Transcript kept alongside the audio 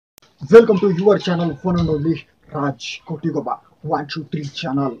Welcome to your channel phone and only Raj Kotigobba 123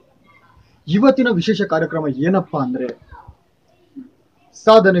 channel. ಇವತ್ತಿನ ವಿಶೇಷ ಕಾರ್ಯಕ್ರಮ ಏನಪ್ಪಾ ಅಂದ್ರೆ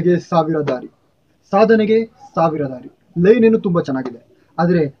ಸಾಧನೆಗೆ ಸಾವಿರ ದಾರಿ. ಸಾಧನೆಗೆ ಸಾವಿರ ದಾರಿ ಲೈನ್ ಏನು ತುಂಬಾ ಚೆನ್ನಾಗಿದೆ,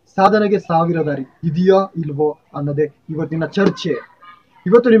 ಆದ್ರೆ ಸಾಧನೆಗೆ ಸಾವಿರ ದಾರಿ ಇದೆಯಾ ಇಲ್ವೋ ಅನ್ನೋದೇ ಇವತ್ತಿನ ಚರ್ಚೆ.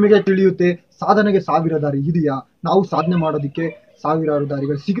 ಇವತ್ತು ನಿಮಗೆ ತಿಳಿಯುತ್ತೆ ಸಾಧನೆಗೆ ಸಾವಿರ ದಾರಿ ಇದೆಯಾ, ನಾವು ಸಾಧನೆ ಮಾಡೋದಕ್ಕೆ ಸಾವಿರಾರು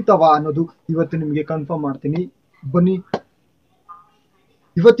ದಾರಿಗಳು ಸಿಗುತ್ತವಾ ಅನ್ನೋದು ಇವತ್ತು ನಿಮಗೆ ಕನ್ಫರ್ಮ್ ಮಾಡ್ತೀನಿ. ಬನ್ನಿ.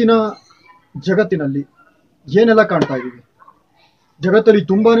 ಇವತ್ತಿನ ಜಗತ್ತಿನಲ್ಲಿ ಏನೆಲ್ಲ ಕಾಣ್ತಾ ಇದೀವಿ, ಜಗತ್ತಲ್ಲಿ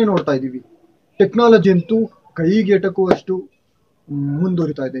ತುಂಬಾನೇ ನೋಡ್ತಾ ಇದೀವಿ. ಟೆಕ್ನಾಲಜಿ ಅಂತೂ ಕೈಗೆಟಕುವಷ್ಟು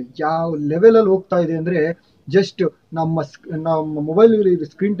ಮುಂದುವರಿತಾ ಇದೆ. ಯಾವ ಲೆವೆಲ್ ಅಲ್ಲಿ ಹೋಗ್ತಾ ಇದೆ ಅಂದ್ರೆ ಜಸ್ಟ್ ನಮ್ಮ ಮೊಬೈಲ್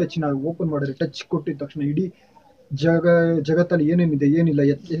ಸ್ಕ್ರೀನ್ ಟಚ್ ನಾವು ಓಪನ್ ಮಾಡಿದ್ರೆ ಟಚ್ ಕೊಟ್ಟಿದ ತಕ್ಷಣ ಇಡೀ ಜಗತ್ತಲ್ಲಿ ಏನೇನಿದೆ ಏನಿಲ್ಲ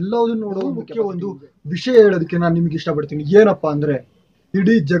ಎಲ್ಲದನ್ನು ನೋಡೋ ಮುಖ್ಯ ಒಂದು ವಿಷಯ ಹೇಳೋದಕ್ಕೆ ನಾನು ನಿಮ್ಗೆ ಇಷ್ಟಪಡ್ತೀನಿ. ಏನಪ್ಪಾ ಅಂದ್ರೆ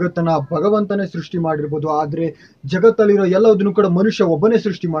ಇಡೀ ಜಗತ್ತನ್ನ ಭಗವಂತನೇ ಸೃಷ್ಟಿ ಮಾಡಿರ್ಬೋದು, ಆದ್ರೆ ಜಗತ್ತಲ್ಲಿರೋ ಎಲ್ಲದನ್ನು ಕೂಡ ಮನುಷ್ಯ ಒಬ್ಬನೇ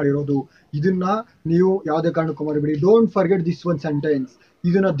ಸೃಷ್ಟಿ ಮಾಡಿರೋದು. ಇದನ್ನ ನೀವು ಯಾವುದೇ ಕಾರಣಕ್ಕೂ ಮರಿಬೇಡಿ. Don't forget this one sentence.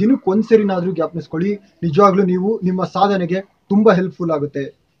 ಇದನ್ನ ದಿನಕ್ಕೆ ಒಂದ್ಸರಿನಾದ್ರೂ ಜ್ಞಾಪನಿಸ್ಕೊಳ್ಳಿ. ನಿಜವಾಗ್ಲೂ ನೀವು ನಿಮ್ಮ ಸಾಧನೆಗೆ ತುಂಬಾ ಹೆಲ್ಪ್ಫುಲ್ ಆಗುತ್ತೆ.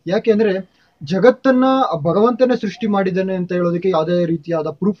 ಯಾಕೆಂದ್ರೆ ಜಗತ್ತನ್ನ ಭಗವಂತನೇ ಸೃಷ್ಟಿ ಮಾಡಿದ್ದಾನೆ ಅಂತ ಹೇಳೋದಕ್ಕೆ ಯಾವುದೇ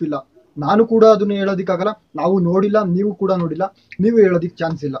ರೀತಿಯಾದ ಪ್ರೂಫ್ ಇಲ್ಲ. ನಾನು ಕೂಡ ಅದನ್ನ ಹೇಳೋದಿಕ್ಕಾಗಲ್ಲ, ನಾವು ನೋಡಿಲ್ಲ, ನೀವು ಕೂಡ ನೋಡಿಲ್ಲ, ನೀವು ಹೇಳೋದಿಕ್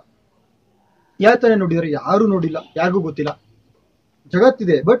ಚಾನ್ಸ್ ಇಲ್ಲ. ಯಾತನೆ ನೋಡಿದರೆ ಯಾರು ನೋಡಿಲ್ಲ, ಯಾರಿಗೂ ಗೊತ್ತಿಲ್ಲ.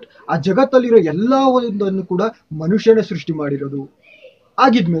 ಜಗತ್ತಿದೆ, ಬಟ್ ಆ ಜಗತ್ತಲ್ಲಿರೋ ಎಲ್ಲ ಒಂದನ್ನು ಕೂಡ ಮನುಷ್ಯನೇ ಸೃಷ್ಟಿ ಮಾಡಿರೋದು.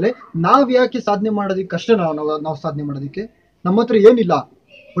 ಆಗಿದ್ಮೇಲೆ ನಾವ್ ಯಾಕೆ ಸಾಧನೆ ಮಾಡೋದಕ್ಕೆ ಕಷ್ಟ? ನಾವು ಸಾಧನೆ ಮಾಡೋದಕ್ಕೆ ನಮ್ಮ ಹತ್ರ ಏನಿಲ್ಲ,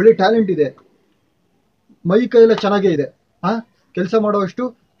 ಒಳ್ಳೆ ಟ್ಯಾಲೆಂಟ್ ಇದೆ, ಮೈ ಕೈಯೆಲ್ಲ ಚೆನ್ನಾಗೇ ಇದೆ, ಕೆಲಸ ಮಾಡುವಷ್ಟು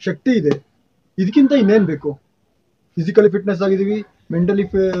ಶಕ್ತಿ ಇದೆ. ಇದಕ್ಕಿಂತ ಇನ್ನೇನ್ ಬೇಕು? ಫಿಸಿಕಲಿ ಫಿಟ್ನೆಸ್ ಆಗಿದೀವಿ, ಮೆಂಟಲಿ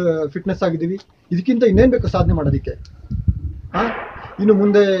ಫಿಟ್ನೆಸ್ ಆಗಿದೀವಿ, ಇದಕ್ಕಿಂತ ಇನ್ನೇನ್ ಬೇಕು ಸಾಧನೆ ಮಾಡೋದಕ್ಕೆ? ಇನ್ನು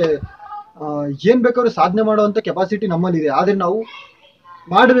ಮುಂದೆ ಏನ್ ಬೇಕಾದ್ರೂ ಸಾಧನೆ ಮಾಡುವಂತ ಕೆಪಾಸಿಟಿ ನಮ್ಮಲ್ಲಿದೆ, ಆದ್ರೆ ನಾವು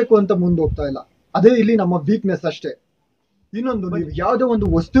ಮಾಡಬೇಕು ಅಂತ ಮುಂದೆ ಹೋಗ್ತಾ ಇಲ್ಲ. ಅದೇ ಇಲ್ಲಿ ನಮ್ಮ ವೀಕ್ನೆಸ್ ಅಷ್ಟೇ. ಇನ್ನೊಂದು, ನೀವು ಯಾವುದೋ ಒಂದು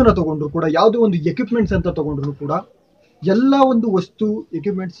ವಸ್ತುನ ತಗೊಂಡ್ರು ಕೂಡ, ಯಾವುದೋ ಒಂದು ಎಕ್ವಿಪ್ಮೆಂಟ್ಸ್ ಅಂತ ತಗೊಂಡ್ರು ಕೂಡ, ಎಲ್ಲ ಒಂದು ವಸ್ತು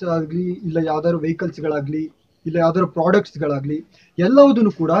ಎಕ್ವಿಪ್ಮೆಂಟ್ಸ್ ಆಗ್ಲಿ, ಇಲ್ಲ ಯಾವ್ದಾದ್ರು ವೆಹಿಕಲ್ಸ್ಗಳಾಗ್ಲಿ, ಇಲ್ಲ ಯಾವ್ದಾದ್ರು ಪ್ರಾಡಕ್ಟ್ಸ್ಗಳಾಗ್ಲಿ,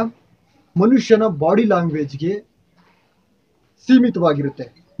 ಎಲ್ಲವುದನ್ನು ಕೂಡ ಮನುಷ್ಯನ ಬಾಡಿ ಲ್ಯಾಂಗ್ವೇಜ್ಗೆ ಸೀಮಿತವಾಗಿರುತ್ತೆ.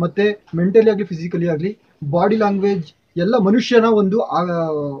 ಮತ್ತೆ ಮೆಂಟಲಿ ಆಗ್ಲಿ ಫಿಸಿಕಲಿ ಆಗ್ಲಿ ಬಾಡಿ ಲ್ಯಾಂಗ್ವೇಜ್ ಎಲ್ಲ ಮನುಷ್ಯನ ಒಂದು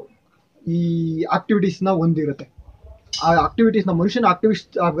ಈ ಆಕ್ಟಿವಿಟೀಸ್ನ ಹೊಂದಿರುತ್ತೆ. ಆ ಆಕ್ಟಿವಿಟೀಸ್ನ ಮನುಷ್ಯನ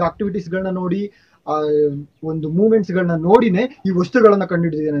ಆಕ್ಟಿವಿಟೀಸ್ಗಳನ್ನ ನೋಡಿ, ಒಂದು ಮೂಮೆಂಟ್ಸ್ಗಳನ್ನ ನೋಡಿನೇ ಈ ವಸ್ತುಗಳನ್ನ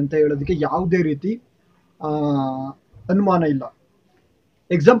ಕಂಡುಹಿಡಿದಿದ್ದೇನೆ ಅಂತ ಹೇಳೋದಕ್ಕೆ ಯಾವುದೇ ರೀತಿ ಅನುಮಾನ ಇಲ್ಲ.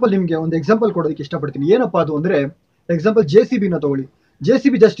 ಎಕ್ಸಾಂಪಲ್, ನಿಮ್ಗೆ ಒಂದು ಎಕ್ಸಾಂಪಲ್ ಕೊಡೋದಕ್ಕೆ ಇಷ್ಟಪಡ್ತೀನಿ. ಏನಪ್ಪಾ ಅದು ಅಂದ್ರೆ, ಎಕ್ಸಾಂಪಲ್ JCB ನ ತಗೊಳ್ಳಿ.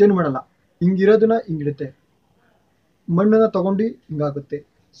 JCB ಜಸ್ಟ್ ಏನು ಮಾಡಲ್ಲ, ಹಿಂಗಿರೋದನ್ನ ಹಿಂಗಿಡುತ್ತೆ, ಮಣ್ಣನ್ನ ತಗೊಂಡು ಹಿಂಗಾಗುತ್ತೆ.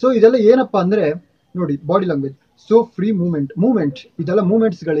 ಸೊ ಇದೆಲ್ಲ ಏನಪ್ಪಾ ಅಂದ್ರೆ ನೋಡಿ, body language. So free movement ಇದೆಲ್ಲ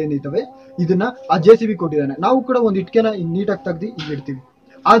ಮೂವ್ಮೆಂಟ್ಸ್ ಗಳೇನಿದ್ದಾವೆ, ಇದನ್ನ ಆ JCB ಕೊಟ್ಟಿದ್ದಾನೆ. ನಾವು ಕೂಡ ಒಂದು ಇಟ್ಕೆನ ನೀಟಾಗಿ ತೆಗ್ದು ಹಿಂಗ್ ಇಡ್ತೀವಿ,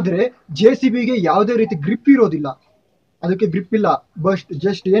 ಆದ್ರೆ JCBಗೆ ಯಾವುದೇ ರೀತಿ ಗ್ರಿಪ್ ಇರೋದಿಲ್ಲ, ಅದಕ್ಕೆ ಗ್ರಿಪ್ ಇಲ್ಲ. ಬಟ್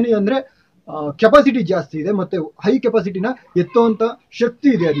ಜಸ್ಟ್ ಏನು ಅಂದ್ರೆ ಕೆಪಾಸಿಟಿ ಜಾಸ್ತಿ ಇದೆ, ಮತ್ತೆ ಹೈ ಕೆಪಾಸಿಟಿನ ಎತ್ತುವಂತ ಶಕ್ತಿ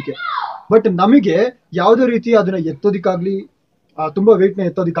ಇದೆ ಅದಕ್ಕೆ. ಬಟ್ ನಮಗೆ ಯಾವುದೇ ರೀತಿ ಅದನ್ನ ಎತ್ತೋದಿಕ್ಕಾಗ್ಲಿ, ತುಂಬಾ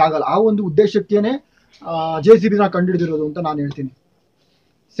ವೆಯ್ಟ್ನ ಎತ್ತೋದಿಕ್ಕಾಗಲ್ಲ. ಆ ಒಂದು ಉದ್ದೇಶಕ್ಕೇನೆ JCBನ ಕಂಡುಹಿಡಿದಿರೋದು ಅಂತ ನಾನು ಹೇಳ್ತೀನಿ.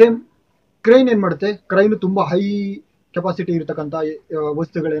 ಸೇಮ್ ಕ್ರೈನ್ ಏನ್ ಮಾಡುತ್ತೆ, ಕ್ರೈನ್ ತುಂಬಾ ಹೈ ಕೆಪಾಸಿಟಿ ಇರತಕ್ಕಂಥ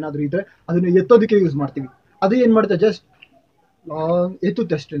ವಸ್ತುಗಳೇನಾದ್ರೂ ಇದ್ರೆ ಅದನ್ನ ಎತ್ತೋದಕ್ಕೆ ಯೂಸ್ ಮಾಡ್ತೀವಿ. ಅದು ಏನ್ ಮಾಡುತ್ತೆ, ಜಸ್ಟ್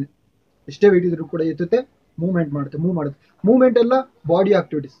ಎತ್ತುತ್ತೆ ಅಷ್ಟೇನೆ. ಎಷ್ಟೇ ವೆಯ್ಟ್ ಇದ್ರೂ ಕೂಡ ಎತ್ತುತ್ತೆ, ಮೂವ್ ಮಾಡುತ್ತೆ. ಮೂವ್ಮೆಂಟ್ ಎಲ್ಲ ಬಾಡಿ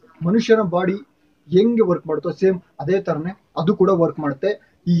ಆಕ್ಟಿವಿಟೀಸ್. ಮನುಷ್ಯನ ಬಾಡಿ ಹೆಂಗೆ ವರ್ಕ್ ಮಾಡುತ್ತೋ ಸೇಮ್ ಅದೇ ತರನೇ ಅದು ಕೂಡ ವರ್ಕ್ ಮಾಡುತ್ತೆ.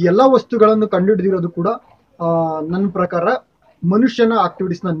 ಈ ಎಲ್ಲಾ ವಸ್ತುಗಳನ್ನು ಕಂಡುಹಿಡಿದಿರೋದು ಕೂಡ ನನ್ನ ಪ್ರಕಾರ ಮನುಷ್ಯನ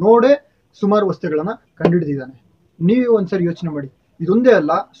ಆಕ್ಟಿವಿಟೀಸ್ನ ನೋಡೇ ಸುಮಾರು ವಸ್ತುಗಳನ್ನ ಕಂಡುಹಿಡಿದಿದ್ದಾನೆ. ನೀವು ಒಂದ್ಸರಿ ಯೋಚನೆ ಮಾಡಿ, ಇದೊಂದೇ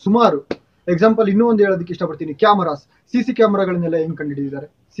ಅಲ್ಲ, ಸುಮಾರು. ಎಕ್ಸಾಂಪಲ್ ಇನ್ನೂ ಒಂದು ಹೇಳೋದಕ್ಕೆ ಇಷ್ಟಪಡ್ತೀನಿ. ಕ್ಯಾಮರಾಸ್, CC ಕ್ಯಾಮ್ರಾಗಳನ್ನೆಲ್ಲ ಹೆಂಗ್ ಕಂಡುಹಿಡಿದಿದ್ದಾರೆ?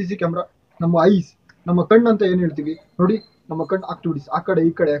 CC ಕ್ಯಾಮ್ರಾ, ನಮ್ಮ ಐಸ್, ನಮ್ಮ ಕಣ್ಣು ಅಂತ ಏನ್ ಹೇಳ್ತೀವಿ ನೋಡಿ, ನಮ್ಮ ಕಣ್ಣು ಆಕ್ಟಿವಿಟೀಸ್, ಆ ಕಡೆ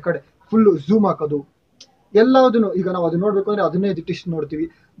ಈ ಕಡೆ ಫುಲ್ ಝೂಮ್ ಹಾಕೋದು, ಎಲ್ಲದನ್ನು. ಈಗ ನಾವು ಅದು ನೋಡ್ಬೇಕು ಅಂದ್ರೆ ಅದನ್ನೇ ದಿಟ್ಟಿಸಿ ನೋಡ್ತೀವಿ.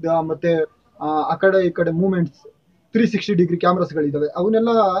 ಮತ್ತೆ ಆ ಕಡೆ ಈ ಕಡೆ ಮೂವ್ಮೆಂಟ್ಸ್ 360 ಡಿಗ್ರಿ ಕ್ಯಾಮ್ರಾಸ್ಗಳಿದಾವೆ. ಅವನ್ನೆಲ್ಲ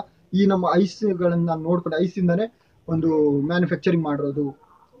ಈ ನಮ್ಮ ಐಸ್ಗಳನ್ನ ನೋಡ್ಕೊಂಡು, ಐಸಿಂದಾನೆ ಒಂದು ಮ್ಯಾನುಫ್ಯಾಕ್ಚರಿಂಗ್ ಮಾಡಿರೋದು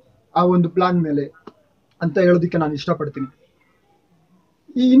ಆ ಒಂದು ಪ್ಲಾನ್ ಮೇಲೆ ಅಂತ ಹೇಳೋದಕ್ಕೆ ನಾನು ಇಷ್ಟಪಡ್ತೀನಿ.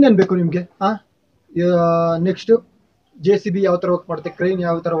 ಇನ್ನೇನ್ ಬೇಕು ನಿಮ್ಗೆ? ನೆಕ್ಸ್ಟ್ JCB ಯಾವ ತರ ವರ್ಕ್ ಮಾಡುತ್ತೆ, ಕ್ರೈನ್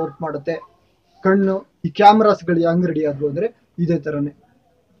ಯಾವ ತರ ವರ್ಕ್ ಮಾಡುತ್ತೆ, ಕಣ್ಣು, ಈ ಕ್ಯಾಮ್ರಾಸ್ಗಳು ಹೆಂಗ್ ರೆಡಿ ಆದ್ವು ಅಂದ್ರೆ ಇದೇ ತರನೇ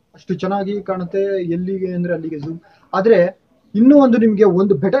ಅಷ್ಟು ಚೆನ್ನಾಗಿ ಕಾಣುತ್ತೆ. ಎಲ್ಲಿಗೆ ಅಂದ್ರೆ ಅಲ್ಲಿಗೆ ಝೂಮ್. ಆದ್ರೆ ಇನ್ನೂ ಒಂದು, ನಿಮ್ಗೆ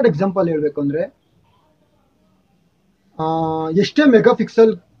ಒಂದು ಬೆಟರ್ ಎಕ್ಸಾಂಪಲ್ ಹೇಳ್ಬೇಕು ಅಂದ್ರೆ, ಎಷ್ಟೇ ಮೆಗಾ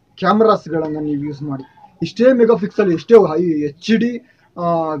ಪಿಕ್ಸೆಲ್ ಕ್ಯಾಮ್ರಾಸ್ಗಳನ್ನ ನೀವು ಯೂಸ್ ಮಾಡಿ, ಎಷ್ಟೇ ಮೆಗಾ ಪಿಕ್ಸೆಲ್, ಎಷ್ಟೇ HD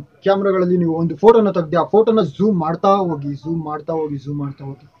ಕ್ಯಾಮ್ರಾಗಳಲ್ಲಿ ನೀವು ಒಂದು ಫೋಟೋನ ತೆಗ್ದು ಆ ಫೋಟೋನ ಝೂಮ್ ಮಾಡ್ತಾ ಹೋಗಿ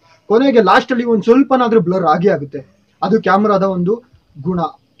ಕೊನೆಗೆ ಲಾಸ್ಟ್ ಅಲ್ಲಿ ಒಂದು ಸ್ವಲ್ಪನಾದ್ರೂ ಬ್ಲರ್ ಆಗೇ ಆಗುತ್ತೆ. ಅದು ಕ್ಯಾಮ್ರಾದ ಒಂದು ಗುಣ.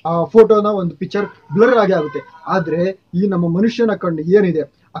 ಆ ಫೋಟೋನ ಒಂದು ಪಿಕ್ಚರ್ ಬ್ಲರ್ ಆಗೇ ಆಗುತ್ತೆ. ಆದ್ರೆ ಈ ನಮ್ಮ ಮನುಷ್ಯನ ಕಣ್ಣು ಏನಿದೆ,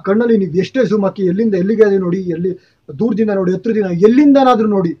 ಆ ಕಣ್ಣಲ್ಲಿ ನೀವು ಎಷ್ಟೇ ಝೂಮ್ ಹಾಕಿ ಎಲ್ಲಿಂದ ಎಲ್ಲಿಗೆ ನೋಡಿ, ಎಲ್ಲಿ ದೂರದಿಂದ ನೋಡಿ, ಹತ್ರದಿಂದ ಎಲ್ಲಿಂದನಾದ್ರೂ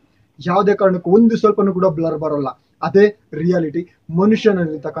ನೋಡಿ, ಯಾವುದೇ ಕಾರಣಕ್ಕೂ ಒಂದು ಸ್ವಲ್ಪನೂ ಕೂಡ ಬ್ಲರ್ ಬರೋಲ್ಲ. ಅದೇ ರಿಯಾಲಿಟಿ,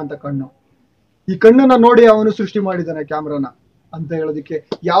 ಮನುಷ್ಯನಲ್ಲಿರ್ತಕ್ಕಂಥ ಕಣ್ಣು. ಈ ಕಣ್ಣನ್ನ ನೋಡಿ ಅವನು ಸೃಷ್ಟಿ ಮಾಡಿದ್ದಾನೆ ಕ್ಯಾಮ್ರಾನ ಅಂತ ಹೇಳೋದಕ್ಕೆ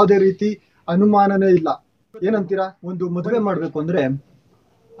ಯಾವುದೇ ರೀತಿ ಅನುಮಾನನೇ ಇಲ್ಲ. ಏನಂತೀರಾ? ಒಂದು ಮದುವೆ ಮಾಡ್ಬೇಕು ಅಂದ್ರೆ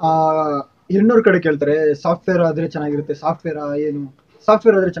ಹೆಣ್ಣೂರ್ ಕಡೆ ಕೇಳ್ತಾರೆ, ಸಾಫ್ಟ್ವೇರ್ ಆದ್ರೆ ಚೆನ್ನಾಗಿರುತ್ತೆ, ಸಾಫ್ಟ್ವೇರ್ ಏನು,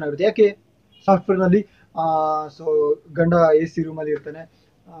 ಸಾಫ್ಟ್ವೇರ್ ಆದ್ರೆ ಚೆನ್ನಾಗಿರುತ್ತೆ. ಯಾಕೆ? ಸಾಫ್ಟ್ವೇರ್ ನಲ್ಲಿ ಸೊ ಗಂಡ AC ರೂಮಲ್ಲಿ ಇರ್ತಾನೆ,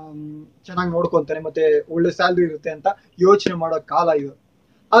 ಚೆನ್ನಾಗಿ ನೋಡ್ಕೊಂತಾನೆ, ಮತ್ತೆ ಒಳ್ಳೆ ಸ್ಯಾಲ್ರಿ ಇರುತ್ತೆ ಅಂತ ಯೋಚನೆ ಮಾಡೋ ಕಾಲ ಇದು.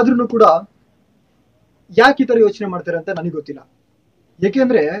 ಆದ್ರೂ ಕೂಡ ಯಾಕೆ ಈ ತರ ಯೋಚನೆ ಮಾಡ್ತಾರೆ ಅಂತ ನನಗೆ ಗೊತ್ತಿಲ್ಲ.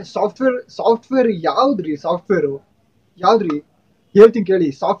 ಯಾಕೆಂದ್ರೆ ಸಾಫ್ಟ್ವೇರ್ ಯಾವ್ದ್ರಿ? ಯಾವ್ದ್ರಿ ಹೇಳ್ತೀನಿ ಕೇಳಿ.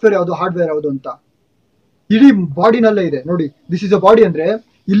 ಸಾಫ್ಟ್ವೇರ್ ಯಾವ್ದು, ಹಾರ್ಡ್ವೇರ್ ಯಾವ್ದು ಅಂತ ಇಡೀ ಬಾಡಿನಲ್ಲೇ ಇದೆ ನೋಡಿ. ದಿಸ್ ಇಸ್ ಅ ಬಾಡಿ ಅಂದ್ರೆ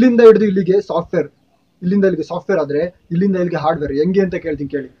ಇಲ್ಲಿಂದ ಹಿಡಿದು ಇಲ್ಲಿಗೆ ಸಾಫ್ಟ್ವೇರ್, ಇಲ್ಲಿಂದ ಇಲ್ಲಿಗೆ ಸಾಫ್ಟ್ವೇರ್ ಆದ್ರೆ ಇಲ್ಲಿಂದ ಇಲ್ಲಿಗೆ ಹಾರ್ಡ್ವೇರ್. ಹೆಂಗೆ ಅಂತ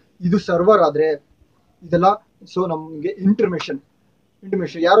ಕೇಳ್ತೀನಿ ಕೇಳಿ. ಇದು ಸರ್ವರ್ ಆದ್ರೆ ಇದೆಲ್ಲ ಸೊ ನಮ್ಗೆ ಇಂಟಿಮೇಷನ್.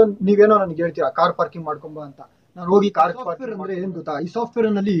 ಯಾರೋ ನೀವೇನೋ ನನಗೆ ಹೇಳ್ತೀರಾ ಕಾರ್ ಪಾರ್ಕಿಂಗ್ ಮಾಡ್ಕೊಂಬ ಅಂತ, ನಾನು ಹೋಗಿ ಕಾರ್ ಪಾರ್ಕಿಂಗ್ ಅಂದ್ರೆ ಏನ್ ಗೊತ್ತಾ? ಈ ಸಾಫ್ಟ್ವೇರ್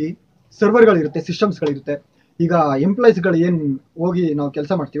ನಲ್ಲಿ ಸರ್ವರ್ಗಳಿರುತ್ತೆ, ಸಿಸ್ಟಮ್ಸ್ಗಳಿರುತ್ತೆ. ಈಗ ಎಂಪ್ಲಾಯ್ಸ್ಗಳು ಏನ್ ಹೋಗಿ ನಾವು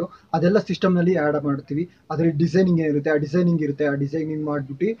ಕೆಲಸ ಮಾಡ್ತೀವೋ ಅದೆಲ್ಲ ಸಿಸ್ಟಮ್ ನಲ್ಲಿ ಆಡ್ ಮಾಡ್ತೀವಿ. ಅದ್ರಲ್ಲಿ ಡಿಸೈನಿಂಗ್ ಏನಿರುತ್ತೆ ಆ ಡಿಸೈನಿಂಗ್ ಇರುತ್ತೆ, ಆ ಡಿಸೈನಿಂಗ್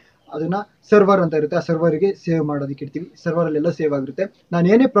ಮಾಡ್ಬಿಟ್ಟು ಅದನ್ನ ಸರ್ವರ್ ಅಂತ ಇರುತ್ತೆ, ಆ ಸರ್ವರ್ಗೆ ಸೇವ್ ಮಾಡೋದಕ್ಕೆ ಇಡ್ತೀವಿ. ಸರ್ವರ್ ಅಲ್ಲೆಲ್ಲ ಸೇವ್ ಆಗಿರುತ್ತೆ. ನಾನು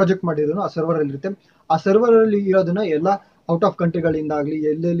ಏನೇ ಪ್ರಾಜೆಕ್ಟ್ ಮಾಡಿದ್ರು ಆ ಸರ್ವರ್ ಅಲ್ಲಿ ಇರುತ್ತೆ. ಆ ಸರ್ವರ್ ಅಲ್ಲಿ ಇರೋದನ್ನ ಎಲ್ಲ ಔಟ್ ಆಫ್ ಕಂಟ್ರಿಗಳಿಂದ ಆಗಲಿ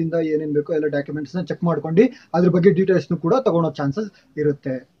ಎಲ್ಲೆಲ್ಲಿಂದ ಏನೇನ್ ಬೇಕೋ ಎಲ್ಲ ಡಾಕ್ಯುಮೆಂಟ್ಸ್ ನ ಚೆಕ್ ಮಾಡ್ಕೊಂಡು ಅದ್ರ ಬಗ್ಗೆ ಡೀಟೇಲ್ಸ್ ಕೂಡ ತಗೊಳೋ ಚಾನ್ಸಸ್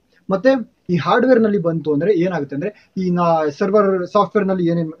ಇರುತ್ತೆ. ಮತ್ತೆ ಈ ಹಾರ್ಡ್ವೇರ್ ನಲ್ಲಿ ಬಂತು ಅಂದ್ರೆ ಏನಾಗುತ್ತೆ ಅಂದ್ರೆ, ಈ ಸರ್ವರ್ ಸಾಫ್ಟ್ವೇರ್ ನಲ್ಲಿ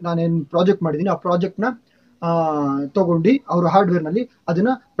ನಾನೇನ್ ಪ್ರಾಜೆಕ್ಟ್ ಮಾಡಿದೀನಿ ಆ ಪ್ರಾಜೆಕ್ಟ್ ನ ತಗೊಂಡು ಅವರು ಹಾರ್ಡ್ವೇರ್ ನಲ್ಲಿ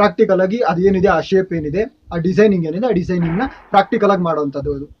ಅದನ್ನ ಪ್ರಾಕ್ಟಿಕಲ್ ಆಗಿ ಅದೇನಿದೆ ಆ ಶೇಪ್ ಏನಿದೆ ಆ ಡಿಸೈನಿಂಗ್ ಏನಿದೆ ಆ ಡಿಸೈನಿಂಗ್ ನ ಪ್ರಾಕ್ಟಿಕಲ್ ಆಗಿ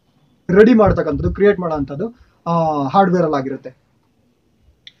ಮಾಡುವಂಥದ್ದು, ಅದು ರೆಡಿ ಮಾಡ್ತಕ್ಕಂಥದ್ದು, ಕ್ರಿಯೇಟ್ ಮಾಡೋವಂಥದ್ದು ಹಾರ್ಡ್ವೇರ್ ಅಲ್ಲಿ ಆಗಿರುತ್ತೆ.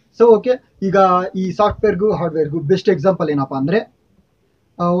 ಸೊ ಓಕೆ, ಈಗ ಈ ಸಾಫ್ಟ್ವೇರ್ಗೂ ಹಾರ್ಡ್ವೇರ್ಗೂ ಬೆಸ್ಟ್ ಎಕ್ಸಾಂಪಲ್ ಏನಪ್ಪಾ ಅಂದ್ರೆ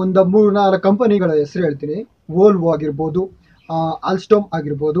ಒಂದು 3-4 ಕಂಪನಿಗಳ ಹೆಸರು ಹೇಳ್ತೀನಿ. ವೋಲ್ವೋ ಆಗಿರ್ಬೋದು, ಆಲ್ಸ್ಟೋಮ್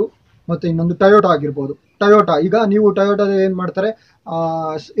ಆಗಿರ್ಬೋದು, ಮತ್ತೆ ಇನ್ನೊಂದು ಟೊಯೋಟಾ ಆಗಿರ್ಬೋದು. ಟೊಯೋಟಾ, ಈಗ ನೀವು ಟೊಯೋಟಾದ ಏನ್ ಮಾಡ್ತಾರೆ,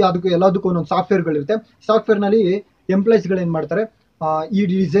 ಅದಕ್ಕೂ ಎಲ್ಲದಕ್ಕೂ ಒಂದೊಂದು ಸಾಫ್ಟ್ವೇರ್ಗಳಿರುತ್ತೆ. ಸಾಫ್ಟ್ವೇರ್ ನಲ್ಲಿ ಎಂಪ್ಲಾಯ್ಸ್ಗಳು ಏನ್ ಮಾಡ್ತಾರೆ, ಈ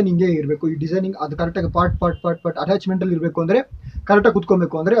ಡಿಸೈನ್ ಹಿಂಗೆ ಇರಬೇಕು, ಈ ಡಿಸೈನಿಂಗ್ ಅದು ಕರೆಕ್ಟಾಗಿ ಪಾರ್ಟ್ ಅಟ್ಯಾಚ್ಮೆಂಟ್ ಅಲ್ಲಿ ಇರಬೇಕು ಅಂದ್ರೆ, ಕರೆಕ್ಟಾಗಿ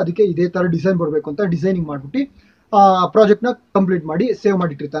ಕುತ್ಕೊಬೇಕು ಅಂದ್ರೆ ಅದಕ್ಕೆ ಇದೇ ತರ ಡಿಸೈನ್ ಬರಬೇಕು ಅಂತ ಡಿಸೈನಿಂಗ್ ಮಾಡ್ಬಿಟ್ಟು ಪ್ರಾಜೆಕ್ಟ್ ನ ಕಂಪ್ಲೀಟ್ ಮಾಡಿ ಸೇವ್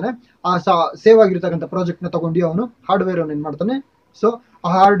ಮಾಡಿಟ್ಟಿರ್ತಾನೆ. ಆ ಸೇವ್ ಆಗಿರ್ತಕ್ಕಂಥ ಪ್ರಾಜೆಕ್ಟ್ ನ ತಗೊಂಡು ಅವನು ಹಾರ್ಡ್ವೇರ್ ಅವನು ಏನ್ ಮಾಡ್ತಾನೆ, ಸೊ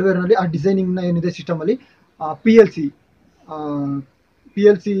ಆ ಹಾರ್ಡ್ವೇರ್ ನಲ್ಲಿ ಆ ಡಿಸೈನಿಂಗ್ ನ ಏನಿದೆ ಸಿಸ್ಟಮ್ ಅಲ್ಲಿ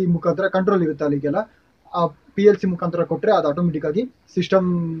PLC ಮುಖಾಂತರ ಕಂಟ್ರೋಲ್ ಇರುತ್ತೆ ಅಲ್ಲಿಗೆಲ್ಲ. ಆ PLC ಮುಖಾಂತರ ಕೊಟ್ಟರೆ ಅದು ಆಟೋಮೆಟಿಕ್ ಆಗಿ ಸಿಸ್ಟಮ್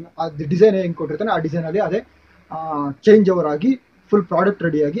ಡಿಸೈನ್ ಹೆಂಗ್ ಕೊಟ್ಟಿರ್ತಾನೆ ಆ ಡಿಸೈನ್ ಅಲ್ಲಿ ಅದೇ ಚೇಂಜ್ ಓವರ್ ಆಗಿ ಫುಲ್ ಪ್ರಾಡಕ್ಟ್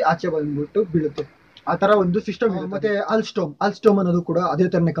ರೆಡಿ ಆಗಿ ಆಚೆ ಬಂದ್ಬಿಟ್ಟು ಬೀಳುತ್ತೆ. ಆ ತರ ಒಂದು ಸಿಸ್ಟಮ್. ಮತ್ತೆ ಆಲ್ಸ್ಟೋಮ್ ಅನ್ನೋದು ಕೂಡ ಅದೇ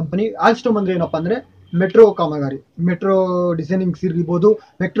ತರನೇ ಕಂಪನಿ. ಆಲ್ಸ್ಟೋಮ್ ಅಂದ್ರೆ ಏನಪ್ಪಾ ಅಂದ್ರೆ ಮೆಟ್ರೋ ಕಾಮಗಾರಿ, ಮೆಟ್ರೋ ಡಿಸೈನಿಂಗ್ಸ್ ಇರ್ಬೋದು,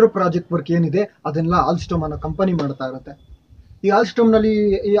 ಮೆಟ್ರೋ ಪ್ರಾಜೆಕ್ಟ್ ವರ್ಕ್ ಏನಿದೆ ಅದನ್ನೆಲ್ಲ ಆಲ್ಸ್ಟೋಮ್ ಅನ್ನೋ ಕಂಪನಿ ಮಾಡ್ತಾ ಇರುತ್ತೆ. ಈ ಆಲ್ಸ್ಟೋಮ್ ನಲ್ಲಿ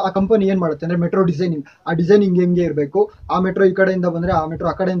ಆ ಕಂಪನಿ ಏನ್ ಮಾಡುತ್ತೆ ಅಂದ್ರೆ ಮೆಟ್ರೋ ಡಿಸೈನಿಂಗ್, ಆ ಡಿಸೈನಿಂಗ್ ಹೆಂಗೆ ಇರಬೇಕು, ಆ ಮೆಟ್ರೋ ಈ ಕಡೆಯಿಂದ ಬಂದ್ರೆ ಆ ಮೆಟ್ರೋ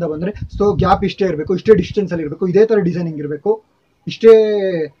ಆ ಕಡೆಯಿಂದ ಬಂದ್ರೆ ಸೊ ಗ್ಯಾಪ್ ಇಷ್ಟೇ ಇರಬೇಕು, ಇಷ್ಟೇ ಡಿಸ್ಟೆನ್ಸ್ ಅಲ್ಲಿ ಇರಬೇಕು, ಇದೇ ತರ ಡಿಸೈನಿಂಗ್ ಇರಬೇಕು, ಇಷ್ಟೇ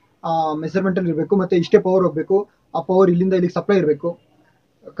ಮೆಸರ್ಮೆಂಟ್ ಅಲ್ಲಿ ಇರಬೇಕು, ಮತ್ತೆ ಇಷ್ಟೇ ಪವರ್ ಹೋಗ್ಬೇಕು, ಆ ಪವರ್ ಇಲ್ಲಿಂದ ಇಲ್ಲಿಗೆ ಸಪ್ಲೈ ಇರಬೇಕು,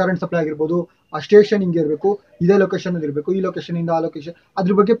 ಕರೆಂಟ್ ಸಪ್ಲೈ ಆಗಿರ್ಬೋದು, ಆ ಸ್ಟೇಷನ್ ಹಿಂಗೆ ಇರಬೇಕು, ಇದೇ ಲೊಕೇಶನ್ ಅಲ್ಲಿ ಇರಬೇಕು, ಈ ಲೊಕೇಶನ್ ಇಂದ ಆ ಲೊಕೇಶನ್,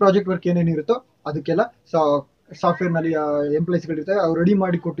 ಅದ್ರ ಬಗ್ಗೆ ಪ್ರಾಜೆಕ್ಟ್ ವರ್ಕ್ ಏನೇನಿರುತ್ತೋ ಅದಕ್ಕೆಲ್ಲ ಸಾಫ್ಟ್ವೇರ್ ನಲ್ಲಿ ಎಂಪ್ಲಾಯ್ಸ್ಗಳಿರ್ತಾರೆ, ಅವ್ರು ರೆಡಿ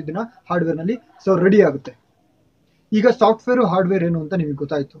ಮಾಡಿ ಕೊಟ್ಟಿದ್ದನ್ನ ಹಾರ್ಡ್ವೇರ್ ನಲ್ಲಿ ಸೊ ರೆಡಿ ಆಗುತ್ತೆ. ಈಗ ಸಾಫ್ಟ್ವೇರ್ ಹಾರ್ಡ್ವೇರ್ ಏನು ಅಂತ ನಿಮಗೆ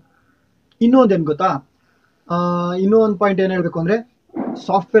ಗೊತ್ತಾಯ್ತು. ಇನ್ನೊಂದೇನು ಗೊತ್ತಾ, ಇನ್ನೊಂದು ಪಾಯಿಂಟ್ ಏನ್ ಹೇಳ್ಬೇಕು ಅಂದ್ರೆ,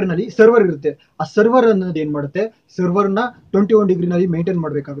 ಸಾಫ್ಟ್ವೇರ್ ನಲ್ಲಿ ಸರ್ವರ್ ಇರುತ್ತೆ. ಆ ಸರ್ವರ್ ಅನ್ನೋದು ಏನ್ ಮಾಡುತ್ತೆ, ಸರ್ವರ್ನ 21 ಡಿಗ್ರಿನಲ್ಲಿ ಮೇಂಟೈನ್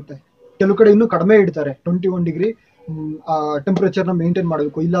ಮಾಡಬೇಕಾಗುತ್ತೆ. ಕೆಲವು ಕಡೆ ಇನ್ನೂ ಕಡಿಮೆ ಇಡ್ತಾರೆ, 21 ಡಿಗ್ರಿ ಟೆಂಪರೇಚರ್ನ ಮೇಂಟೈನ್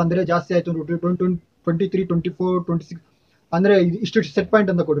ಮಾಡಬೇಕು. ಇಲ್ಲ ಅಂದ್ರೆ ಜಾಸ್ತಿ ಆಯ್ತು 23, 24, 26 ಅಂದ್ರೆ ಇಷ್ಟು ಸೆಟ್ ಪಾಯಿಂಟ್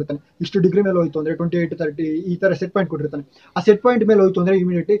ಅಂತ ಕೊಟ್ಟಿರ್ತಾನೆ. ಇಷ್ಟು ಡಿಗ್ರಿ ಮೇಲೆ ಹೋಯ್ತು ಅಂದ್ರೆ 28, 30 ಈ ತರ ಸೆಟ್ ಪಾಯಿಂಟ್ ಕೊಟ್ಟಿರ್ತಾನೆ. ಆ ಸೆಟ್ ಪಾಯಿಂಟ್ ಮೇಲೆ ಹೋಯ್ತು ಅಂದ್ರೆ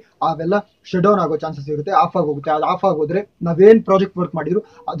ಇಮಿಡಿಯೇಟ್ಲಿ ಅವೆಲ್ಲ ಶಟ್ ಡೌನ್ ಆಗೋ ಚಾನ್ಸಸ್ ಇರುತ್ತೆ, ಆಫ್ ಆಗೋಗುತ್ತೆ. ಅದು ಆಫ್ ಆಗೋದ್ರೆ ನಾವೇನ್ ಪ್ರಾಜೆಕ್ಟ್ ವರ್ಕ್ ಮಾಡಿದ್ರು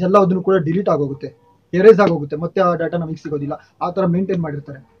ಅದೆಲ್ಲ ಅದನ್ನು ಕೂಡ ಡಿಲೀಟ್ ಆಗೋಗುತ್ತೆ, ಎರೇಸ್ ಆಗೋಗುತ್ತೆ, ಮತ್ತೆ ಆ ಡಾಟಾ ನಮಗೆ ಸಿಗೋದಿಲ್ಲ. ಆ ತರ ಮೇಂಟೈನ್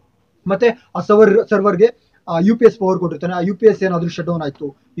ಮಾಡಿರ್ತಾರೆ. ಮತ್ತೆ ಆ ಸರ್ವರ್ಗೆ UPS ಪವರ್ ಕೊಟ್ಟಿರ್ತಾನೆ. ಆ UPS ಏನಾದ್ರು ಶಟ್ ಡೌನ್ ಆಯ್ತು,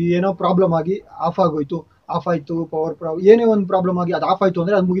 ಏನೋ ಪ್ರಾಬ್ಲಮ್ ಆಗಿ ಆಫ್ ಆಯ್ತು ಪವರ್ ಏನೇ ಒಂದು ಪ್ರಾಬ್ಲಮ್ ಆಗಿ ಅದು ಆಫ್ ಆಯ್ತು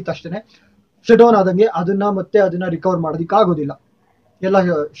ಅಂದ್ರೆ ಅದು ಮುಗಿತು ಅಷ್ಟೇನೆ. ಶಟ್ ಡೌನ್ ಆದಂಗೆ ಅದನ್ನ ರಿಕವರ್ ಮಾಡೋದಕ್ಕೆ ಆಗೋದಿಲ್ಲ. ಎಲ್ಲ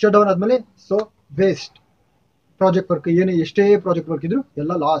ಶಟ್ ಡೌನ್ ಆದ್ಮೇಲೆ ಸೊ ವೇಸ್ಟ್ ಪ್ರಾಜೆಕ್ಟ್ ವರ್ಕ್, ಎಷ್ಟೇ ಪ್ರಾಜೆಕ್ಟ್ ವರ್ಕ್ ಇದ್ರು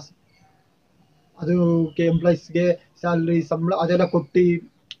ಎಲ್ಲ ಲಾಸ್. ಅದಕ್ಕೆ ಎಂಪ್ಲಾಯ್ಸ್ಗೆ ಸ್ಯಾಲ್ರಿ ಸಂಬಳ ಅದೆಲ್ಲ ಕೊಟ್ಟು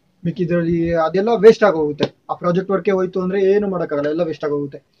ಮಿಕ್ಕಿದ್ರಲ್ಲಿ ಅದೆಲ್ಲ ವೇಸ್ಟ್ ಆಗೋಗುತ್ತೆ. ಆ ಪ್ರಾಜೆಕ್ಟ್ ವರ್ಕೇ ಹೋಯ್ತು ಅಂದ್ರೆ ಏನು ಮಾಡೋಕ್ಕಾಗಲ್ಲ, ಎಲ್ಲ ವೇಸ್ಟ್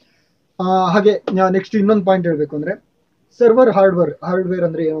ಆಗೋಗುತ್ತೆ. ಹಾಗೆ ನೆಕ್ಸ್ಟ್ ಇನ್ನೊಂದು ಪಾಯಿಂಟ್ ಹೇಳ್ಬೇಕು ಅಂದ್ರೆ, ಸರ್ವರ್ ಹಾರ್ಡ್ವೇರ್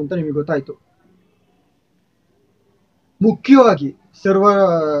ಅಂದ್ರೆ ಏನು ಅಂತ ನಿಮಗೆ ಗೊತ್ತಾಯ್ತು. ಮುಖ್ಯವಾಗಿ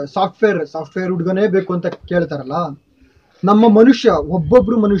ಸಾಫ್ಟ್ವೇರ್ ಹುಡುಗನೇ ಬೇಕು ಅಂತ ಕೇಳ್ತಾರಲ್ಲ, ನಮ್ಮ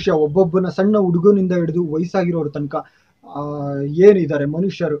ಒಬ್ಬೊಬ್ಬನ ಸಣ್ಣ ಹುಡುಗನಿಂದ ಹಿಡಿದು ವಯಸ್ಸಾಗಿರೋರ ತನಕ ಏನಿದ್ದಾರೆ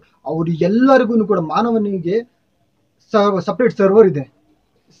ಮನುಷ್ಯರು, ಅವ್ರು ಎಲ್ಲರಿಗೂ ಕೂಡ ಮಾನವನಿಗೆ ಸಪ್ರೇಟ್ ಸರ್ವರ್ ಇದೆ.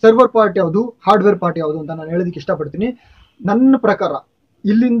 ಸರ್ವರ್ ಪಾರ್ಟ್ ಯಾವುದು, ಹಾರ್ಡ್ವೇರ್ ಪಾರ್ಟ್ ಯಾವುದು ಅಂತ ನಾನು ಹೇಳೋದಕ್ಕೆ ಇಷ್ಟಪಡ್ತೀನಿ. ನನ್ನ ಪ್ರಕಾರ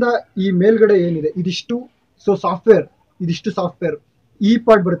ಇಲ್ಲಿಂದ ಈ ಮೇಲ್ಗಡೆ ಏನಿದೆ ಇದಿಷ್ಟು ಸಾಫ್ಟ್ವೇರ್, ಈ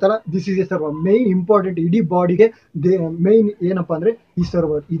ಪಾರ್ಟ್ ಬರುತ್ತಲ್ಲ, this is A server. Main important ಇಡೀ ಬಾಡಿಗೆ ಮೇನ್ ಏನಪ್ಪಾ ಅಂದ್ರೆ ಈ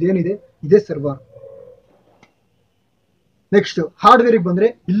ಸರ್ವರ್ ಇದೇನಿದೆ, ಇದೇ ಸರ್ವರ್. ನೆಕ್ಸ್ಟ್ ಹಾರ್ಡ್ವೇರ್ಗೆ ಬಂದ್ರೆ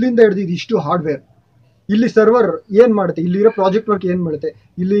ಇಲ್ಲಿಂದ ಹಿಡಿದು ಇದಿಷ್ಟು ಹಾರ್ಡ್ವೇರ್. ಇಲ್ಲಿ ಸರ್ವರ್ ಏನ್ ಮಾಡುತ್ತೆ, ಇಲ್ಲಿರೋ ಪ್ರಾಜೆಕ್ಟ್ ವರ್ಕ್ ಏನ್ ಮಾಡುತ್ತೆ,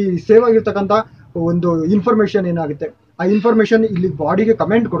 ಇಲ್ಲಿ ಸೇವ್ ಆಗಿರ್ತಕ್ಕಂಥ ಒಂದು ಇನ್ಫಾರ್ಮೇಶನ್ ಏನಾಗುತ್ತೆ, ಆ ಇನ್ಫಾರ್ಮೇಶನ್ ಇಲ್ಲಿ ಬಾಡಿಗೆ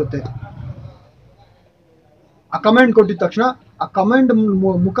ಕಮೆಂಟ್ ಕೊಡುತ್ತೆ. ಆ ಕಮೆಂಟ್ ಕೊಟ್ಟಿದ ತಕ್ಷಣ ಆ ಕಮೆಂಟ್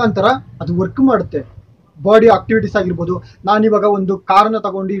ಮುಖಾಂತರ ಅದು ವರ್ಕ್ ಮಾಡುತ್ತೆ. ಬಾಡಿ ಆಕ್ಟಿವಿಟೀಸ್ ಆಗಿರ್ಬೋದು. ನಾನಿವಾಗ ಒಂದು ಕಾರ್ನ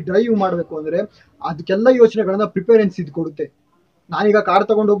ತಗೊಂಡು ಡ್ರೈವ್ ಮಾಡಬೇಕು ಅಂದ್ರೆ ಅದಕ್ಕೆಲ್ಲ ಯೋಚನೆಗಳನ್ನ ಪ್ರಿಪೇರೆನ್ಸ್ ಇದು ಕೊಡುತ್ತೆ. ನಾನೀಗ ಕಾರ್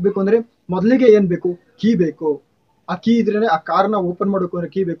ತಗೊಂಡು ಹೋಗ್ಬೇಕು ಅಂದ್ರೆ ಮೊದಲಿಗೆ ಏನ್ ಬೇಕು, ಕೀ ಬೇಕು. ಆ ಕೀ ಇದ್ರೇನೆ ಆ ಕಾರ್ನ ಓಪನ್ ಮಾಡಬೇಕು ಅಂದ್ರೆ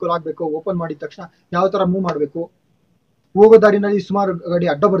ಕೀ ಬೇಕು, ಲಾಕ್ ಬೇಕು. ಓಪನ್ ಮಾಡಿದ ತಕ್ಷಣ ಯಾವ ತರ ಮೂವ್ ಮಾಡಬೇಕು, ಹೋಗೋ ದಾರಿನಲ್ಲಿ ಸುಮಾರು ಗಾಡಿ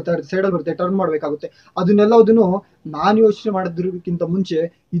ಅಡ್ಡ ಬರ್ತಾ ಇರುತ್ತೆ, ಸೈಡಲ್ಲಿ ಬರುತ್ತೆ, ಟರ್ನ್ ಮಾಡಬೇಕಾಗುತ್ತೆ. ಅದನ್ನೆಲ್ಲದನ್ನು ನಾನು ಯೋಚನೆ ಮಾಡೋದಕ್ಕಿಂತ ಮುಂಚೆ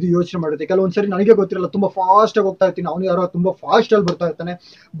ಇದು ಯೋಚನೆ ಮಾಡುತ್ತೆ. ಕೆಲವೊಂದ್ಸರಿ ನನಗೆ ಗೊತ್ತಿರಲ್ಲ, ತುಂಬಾ ಫಾಸ್ಟ್ ಆಗಿ ಹೋಗ್ತಾ ಇರ್ತೀನಿ, ಅವನು ಯಾರೋ ತುಂಬಾ ಫಾಸ್ಟ್ ಅಲ್ಲಿ ಬರ್ತಾ ಇರ್ತಾನೆ,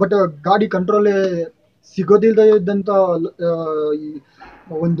 ಬಟ್ ಗಾಡಿ ಕಂಟ್ರೋಲೇ ಸಿಗೋದಿಲ್ಲದೆ ಇದ್ದಂತ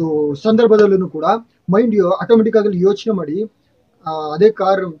ಒಂದು ಸಂದರ್ಭದಲ್ಲೂ ಕೂಡ ಮೈಂಡ್ ಆಟೋಮೆಟಿಕ್ ಆಗಿ ಯೋಚನೆ ಮಾಡಿ ಅದೇ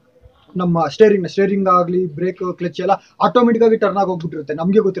ಕಾರ್ ನಮ್ಮ ಸ್ಟೇರಿಂಗ್ ಆಗಲಿ, ಬ್ರೇಕ್, ಕ್ಲಚ್ ಎಲ್ಲ ಆಟೋಮೆಟಿಕ್ ಆಗಿ ಟರ್ನ್ ಆಗಿ ಹೋಗ್ಬಿಟ್ಟಿರುತ್ತೆ,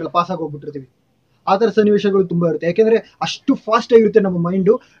 ನಮಗೆ ಗೊತ್ತಿರಲ್ಲ, ಪಾಸ್ ಆಗಿ ಹೋಗ್ಬಿಟ್ಟಿರ್ತೀವಿ. ಆ ಥರ ಸನ್ನಿವೇಶಗಳು ತುಂಬಾ ಇರುತ್ತೆ. ಯಾಕೆಂದ್ರೆ ಅಷ್ಟು ಫಾಸ್ಟ್ ಆಗಿರುತ್ತೆ ನಮ್ಮ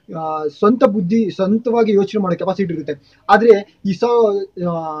ಮೈಂಡು. ಸ್ವಂತ ಬುದ್ಧಿ, ಸ್ವಂತವಾಗಿ ಯೋಚನೆ ಮಾಡೋ ಕೆಪಾಸಿಟಿ ಇರುತ್ತೆ. ಆದ್ರೆ ಈ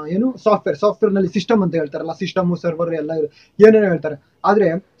ಏನು ಸಾಫ್ಟ್ವೇರ್ ನಲ್ಲಿ ಸಿಸ್ಟಮ್ ಅಂತ ಹೇಳ್ತಾರಲ್ಲ, ಸಿಸ್ಟಮ್, ಸರ್ವರ್ ಎಲ್ಲ ಏನೇನೋ ಹೇಳ್ತಾರೆ. ಆದ್ರೆ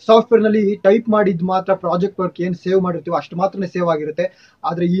ಸಾಫ್ಟ್ವೇರ್ ನಲ್ಲಿ ಟೈಪ್ ಮಾಡಿದ್ ಮಾತ್ರ ಪ್ರಾಜೆಕ್ಟ್ ವರ್ಕ್ ಏನ್ ಸೇವ್ ಮಾಡಿರ್ತೀವೋ ಅಷ್ಟು ಮಾತ್ರನೇ ಸೇವ್ ಆಗಿರುತ್ತೆ.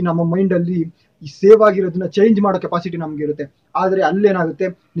 ಆದ್ರೆ ಈ ನಮ್ಮ ಮೈಂಡ್ ಅಲ್ಲಿ ಈ ಸೇವ್ ಆಗಿರೋದನ್ನ ಚೇಂಜ್ ಮಾಡೋ ಕೆಪಾಸಿಟಿ ನಮ್ಗೆ ಇರುತ್ತೆ. ಆದ್ರೆ ಅಲ್ಲೇನಾಗುತ್ತೆ,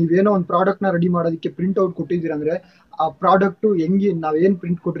 ನೀವೇನೋ ಒಂದು ಪ್ರಾಡಕ್ಟ್ ನ ರೆಡಿ ಮಾಡೋದಕ್ಕೆ ಪ್ರಿಂಟ್ ಔಟ್ ಕೊಟ್ಟಿದ್ದೀರ ಅಂದ್ರೆ ಆ ಪ್ರಾಡಕ್ಟ್ ಹೆಂಗೆ ನಾವೇನ್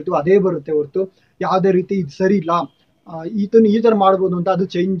ಪ್ರಿಂಟ್ ಕೊಟ್ಟಿರ್ತೀವೋ ಅದೇ ಬರುತ್ತೆ ಹೊರತು ಯಾವುದೇ ರೀತಿ ಇದು ಸರಿ ಇಲ್ಲ, ಈ ತರ ಮಾಡ್ಬೋದು ಅಂತ ಅದು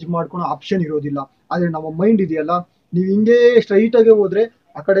ಚೇಂಜ್ ಮಾಡ್ಕೊಳೋ ಆಪ್ಷನ್ ಇರೋದಿಲ್ಲ. ಆದ್ರೆ ನಮ್ಮ ಮೈಂಡ್ ಇದೆಯಲ್ಲ, ನೀವು ಹಿಂಗೆ ಸ್ಟ್ರೈಟ್ ಆಗಿ ಹೋದ್ರೆ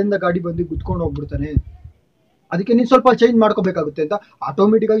ಆ ಕಡೆಯಿಂದ ಗಾಡಿ ಬಂದು ಗುದ್ಕೊಂಡು ಹೋಗ್ಬಿಡ್ತಾನೆ. ಅದಕ್ಕೆ ನೀನ್ ಸ್ವಲ್ಪ ಚೇಂಜ್ ಮಾಡ್ಕೋಬೇಕಾಗುತ್ತೆ ಅಂತ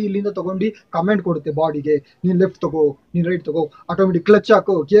ಆಟೋಮೆಟಿಕ್ ಆಗಿ ಇಲ್ಲಿಂದ ತಗೊಂಡು ಕಮೆಂಟ್ ಕೊಡುತ್ತೆ ಬಾಡಿಗೆ, ನೀನ್ ಲೆಫ್ಟ್ ತಗೋ, ನೀನ್ ರೈಟ್ ತಗೋ, ಆಟೋಮೆಟಿಕ್ ಕ್ಲಚ್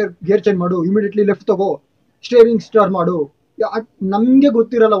ಹಾಕು, ಗೇರ್ ಚೇಂಜ್ ಮಾಡು, ಇಮಿಡಿಯೇಟ್ಲಿ ಲೆಫ್ಟ್ ತಗೋ, ಸ್ಟೇರಿಂಗ್ ಸ್ಟಾರ್ಟ್ ಮಾಡು. ನಮ್ಗೆ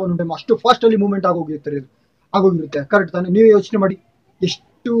ಗೊತ್ತಿರಲ್ಲ ಒಂದೊಂದು ಟೈಮ್ ಅಷ್ಟು ಫಾಸ್ಟ್ ಅಲ್ಲಿ ಮೂವ್ಮೆಂಟ್ ಆಗೋಗಿರುತ್ತೆ. ಕರೆಕ್ಟ್ ತಾನೆ? ನೀವೇ ಯೋಚನೆ ಮಾಡಿ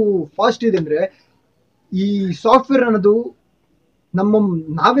ಎಷ್ಟು ಫಾಸ್ಟ್ ಇದೆ ಅಂದ್ರೆ. ಈ ಸಾಫ್ಟ್ವೇರ್ ಅನ್ನೋದು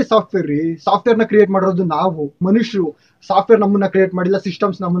ನಾವೇ ಸಾಫ್ಟ್ವೇರ್ನ ಕ್ರಿಯೇಟ್ ಮಾಡಿರೋದು ನಾವು ಮನುಷ್ಯರು. ಸಾಫ್ಟ್ವೇರ್ ನಮ್ಮನ್ನ ಕ್ರಿಯೇಟ್ ಮಾಡಿಲ್ಲ,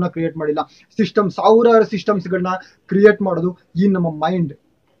 ಸಿಸ್ಟಮ್ಸ್ ನಮ್ಮನ್ನ ಕ್ರಿಯೇಟ್ ಮಾಡಿಲ್ಲ. ಸಾವಿರಾರು ಸಿಸ್ಟಮ್ಸ್ಗಳನ್ನ ಕ್ರಿಯೇಟ್ ಮಾಡೋದು ಈ ನಮ್ಮ ಮೈಂಡ್.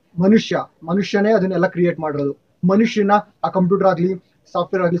 ಮನುಷ್ಯನೇ ಅದನ್ನೆಲ್ಲ ಕ್ರಿಯೇಟ್ ಮಾಡಿರೋದು. ಮನುಷ್ಯನ ಆ ಕಂಪ್ಯೂಟರ್ ಆಗ್ಲಿ,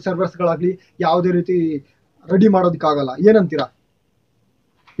 ಸಾಫ್ಟ್ವೇರ್ ಆಗ್ಲಿ, ಸರ್ವರ್ಸ್ಗಳಾಗ್ಲಿ ಯಾವುದೇ ರೀತಿ ರೆಡಿ ಮಾಡೋದಕ್ಕಾಗಲ್ಲ. ಏನಂತೀರಾ?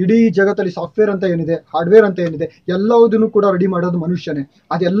 ಇಡೀ ಜಗತ್ತಲ್ಲಿ ಸಾಫ್ಟ್ವೇರ್ ಅಂತ ಏನಿದೆ, ಹಾರ್ಡ್ವೇರ್ ಅಂತ ಏನಿದೆ, ಎಲ್ಲದನ್ನು ಕೂಡ ರೆಡಿ ಮಾಡೋದು ಮನುಷ್ಯನೇ.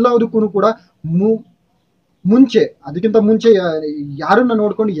 ಅದೆಲ್ಲದಕ್ಕೂ ಕೂಡ ಅದಕ್ಕಿಂತ ಮುಂಚೆ ಯಾರನ್ನ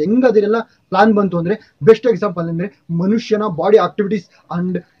ನೋಡ್ಕೊಂಡು ಹೆಂಗ್ ಅದನ್ನೆಲ್ಲ ಪ್ಲಾನ್ ಬಂತು ಅಂದ್ರೆ, ಬೆಸ್ಟ್ ಎಕ್ಸಾಂಪಲ್ ಅಂದ್ರೆ ಮನುಷ್ಯನ ಬಾಡಿ ಆಕ್ಟಿವಿಟೀಸ್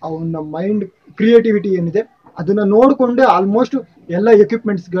ಅಂಡ್ ಅವನ ಮೈಂಡ್ ಕ್ರಿಯೇಟಿವಿಟಿ ಏನಿದೆ ಅದನ್ನ ನೋಡ್ಕೊಂಡೆ ಆಲ್ಮೋಸ್ಟ್ ಎಲ್ಲ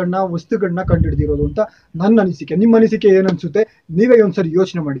ಎಕ್ವಿಪ್ಮೆಂಟ್ಸ್ಗಳನ್ನ, ವಸ್ತುಗಳನ್ನ ಕಂಡುಹಿಡಿದಿರೋದು ಅಂತ ನನ್ನ ಅನಿಸಿಕೆ. ನಿಮ್ಮ ಅನಿಸಿಕೆ ಏನನ್ಸುತ್ತೆ? ನೀವೇ ಒಂದ್ಸರಿ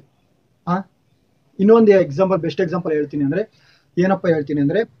ಯೋಚನೆ ಮಾಡಿ. ಇನ್ನೊಂದು ಬೆಸ್ಟ್ ಎಕ್ಸಾಂಪಲ್ ಹೇಳ್ತೀನಿ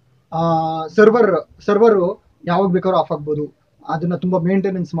ಅಂದ್ರೆ ಸರ್ವರ್ ಯಾವಾಗ ಬೇಕಾದ್ರೂ ಆಫ್ ಆಗ್ಬೋದು. ಅದನ್ನ ತುಂಬಾ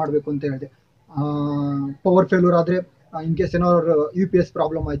ಮೇಂಟೆನೆನ್ಸ್ ಮಾಡಬೇಕು ಅಂತ ಹೇಳಿದೆ. ಪವರ್ ಫೇಲ್ಯೂರ್ ಆದ್ರೆ, ಇನ್ ಕೇಸ್ ಏನಾದ್ರು UPS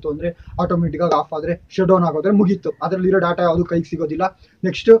ಪ್ರಾಬ್ಲಮ್ ಆಯ್ತು ಅಂದ್ರೆ ಆಟೋಮೆಟಿಕ್ ಆಗಿ ಆಫ್ ಆದ್ರೆ, ಶಟ್ ಡೌನ್ ಆಗೋದ್ರೆ ಮುಗೀತು, ಅದರಲ್ಲಿರೋ ಡಾಟಾ ಯಾವುದು ಕೈಗೆ ಸಿಗೋದಿಲ್ಲ.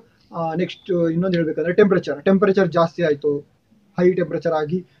 ನೆಕ್ಸ್ಟ್ ಇನ್ನೊಂದು ಹೇಳ್ಬೇಕಂದ್ರೆ ಟೆಂಪರೇಚರ್ ಜಾಸ್ತಿ ಆಯ್ತು, ಹೈ ಟೆಂಪರೇಚರ್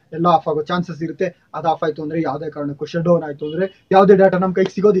ಆಗಿ ಎಲ್ಲ ಆಫ್ ಆಗೋ ಚಾನ್ಸಸ್ ಇರುತ್ತೆ. ಅದು ಆಫ್ ಆಯ್ತು ಅಂದ್ರೆ ಯಾವುದೇ ಕಾರಣಕ್ಕೂ ಶಟ್ ಡೌನ್ ಆಯ್ತು ಅಂದ್ರೆ ಯಾವುದೇ ಡಾಟಾ ನಮ್ಮ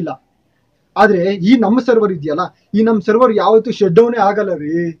ಕೈಗೆ ಸಿಗೋದಿಲ್ಲ. ಆದ್ರೆ ಈ ನಮ್ಮ ಸರ್ವರ್ ಇದೆಯಲ್ಲ, ಈ ನಮ್ಮ ಸರ್ವರ್ ಯಾವತ್ತೂ ಶಟ್ ಡೌನೇ ಆಗಲ್ಲ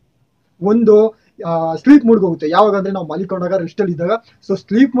ರೀ. ಒಂದು ಸ್ಲೀಪ್ ಮೂಡ್ಗೆ ಹೋಗುತ್ತೆ. ಯಾವಾಗ ಅಂದ್ರೆ ನಾವು ಮಲಿಕೊಂಡಾಗ, ರೆಸ್ಟ್ ಅಲ್ಲಿ ಇದ್ದಾಗ. ಸೊ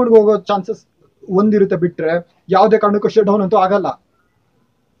ಸ್ಲೀಪ್ ಮೂಡ್ಗೆ ಹೋಗೋ ಚಾನ್ಸಸ್ ಒಂದಿರುತ್ತೆ, ಬಿಟ್ರೆ ಯಾವುದೇ ಕಾರಣಕ್ಕೂ ಶಟ್ ಡೌನ್ ಅಂತೂ ಆಗಲ್ಲ.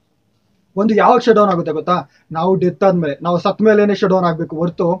 ಯಾವಾಗ ಶಟ್ ಡೌನ್ ಆಗುತ್ತೆ ಗೊತ್ತಾ? ನಾವು ಡೆತ್ ಆದ್ಮೇಲೆ, ನಾವು ಸತ್ ಮೇಲೇನೆ ಶಟ್ ಡೌನ್ ಆಗ್ಬೇಕು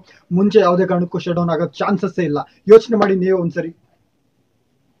ಹೊರತು ಮುಂಚೆ ಯಾವುದೇ ಕಾರಣಕ್ಕೂ ಶಟ್ ಡೌನ್ ಆಗೋ ಚಾನ್ಸಸ್ ಇಲ್ಲ. ಯೋಚನೆ ಮಾಡಿ ನೀವು ಒಂದ್ಸರಿ.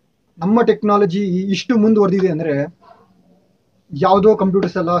 ನಮ್ಮ ಟೆಕ್ನಾಲಜಿ ಇಷ್ಟು ಮುಂದುವರೆದಿದೆ ಅಂದ್ರೆ ಯಾವುದೋ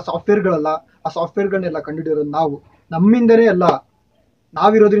ಕಂಪ್ಯೂಟರ್ಸ್ ಅಲ್ಲ, ಸಾಫ್ಟ್ವೇರ್ಗಳಲ್ಲ. ಆ ಸಾಫ್ಟ್ವೇರ್ಗಳನ್ನೆಲ್ಲ ಕಂಡುಹಿಡಿಯೋದು ನಾವು. ನಮ್ಮಿಂದನೇ ಎಲ್ಲ,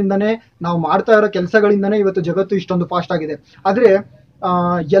 ನಾವಿರೋದ್ರಿಂದನೇ, ನಾವು ಮಾಡ್ತಾ ಇರೋ ಕೆಲಸಗಳಿಂದನೇ ಇವತ್ತು ಜಗತ್ತು ಇಷ್ಟೊಂದು ಫಾಸ್ಟ್ ಆಗಿದೆ. ಆದ್ರೆ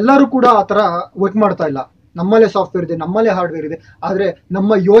ಎಲ್ಲರೂ ಕೂಡ ಆ ತರ ವರ್ಕ್ ಮಾಡ್ತಾ ಇಲ್ಲ. ನಮ್ಮಲ್ಲೇ ಸಾಫ್ಟ್ವೇರ್ ಇದೆ, ನಮ್ಮಲ್ಲೇ ಹಾರ್ಡ್ವೇರ್ ಇದೆ. ಆದ್ರೆ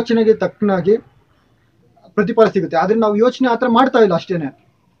ನಮ್ಮ ಯೋಚನೆಗೆ ತಕ್ಕನಾಗಿ ಪ್ರತಿಫಲ ಸಿಗುತ್ತೆ. ಆದ್ರೆ ನಾವು ಯೋಚನೆ ಆತರ ಮಾಡ್ತಾ ಇಲ್ಲ ಅಷ್ಟೇನೆ.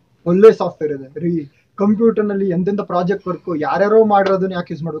 ಒಳ್ಳೆ ಸಾಫ್ಟ್ವೇರ್ ಇದೆ ರೀ. ಕಂಪ್ಯೂಟರ್ ನಲ್ಲಿ ಎಂತೆಂತ ಪ್ರಾಜೆಕ್ಟ್ ವರ್ಕ್ ಯಾರ್ಯಾರೋ ಮಾಡಿರೋದನ್ನ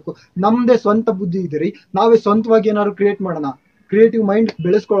ಯಾಕೆ ಯೂಸ್ ಮಾಡ್ಬೇಕು? ನಮ್ದೇ ಸ್ವಂತ ಬುದ್ಧಿ ಇದೆ ರೀ. ನಾವೇ ಸ್ವಂತವಾಗಿ ಏನಾದ್ರು ಕ್ರಿಯೇಟ್ ಮಾಡೋಣ, ಕ್ರಿಯೇಟಿವ್ ಮೈಂಡ್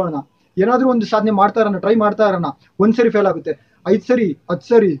ಬೆಳೆಸ್ಕೊಳ್ಳೋಣ. ಏನಾದ್ರೂ ಒಂದು ಸಾಧನೆ ಮಾಡ್ತಾ ಇರೋಣ, ಟ್ರೈ ಮಾಡ್ತಾ ಇರೋಣ. ಒಂದ್ಸರಿ ಫೇಲ್ ಆಗುತ್ತೆ, 5 ಸರಿ 10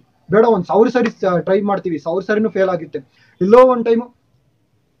 ಸರಿ ಬೇಡ, 1000 ಸರಿ ಟ್ರೈ ಮಾಡ್ತೀವಿ, 1000 ಸರಿನೂ ಫೇಲ್ ಆಗುತ್ತೆ. ಎಲ್ಲೋ ಒಂದ್ ಟೈಮ್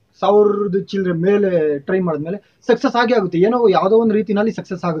 1000 ಚಿಲ್ಲರೆ ಮೇಲೆ ಟ್ರೈ ಮಾಡಿದ್ಮೇಲೆ ಸಕ್ಸಸ್ ಆಗುತ್ತೆ. ಏನೋ ಯಾವುದೋ ಒಂದು ರೀತಿನಲ್ಲಿ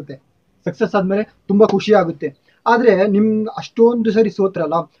ಸಕ್ಸಸ್ ಆಗುತ್ತೆ. ಸಕ್ಸಸ್ ಆದ್ಮೇಲೆ ತುಂಬಾ ಖುಷಿ ಆಗುತ್ತೆ. ಆದ್ರೆ ಅಷ್ಟೊಂದು ಸರಿ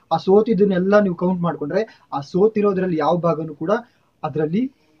ಸೋತ್ರಲ್ಲ, ಆ ಸೋತಿದ್ದನ್ನೆಲ್ಲ ನೀವು ಕೌಂಟ್ ಮಾಡ್ಕೊಂಡ್ರೆ ಆ ಸೋತಿರೋದ್ರಲ್ಲಿ ಯಾವ ಭಾಗನೂ ಕೂಡ ಅದರಲ್ಲಿ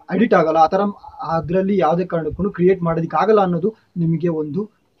ಎಡಿಟ್ ಆಗಲ್ಲ, ಆ ಥರ ಅದರಲ್ಲಿ ಯಾವುದೇ ಕಾರಣಕ್ಕೂ ಕ್ರಿಯೇಟ್ ಮಾಡೋದಕ್ಕೆ ಆಗಲ್ಲ ಅನ್ನೋದು ನಿಮಗೆ ಒಂದು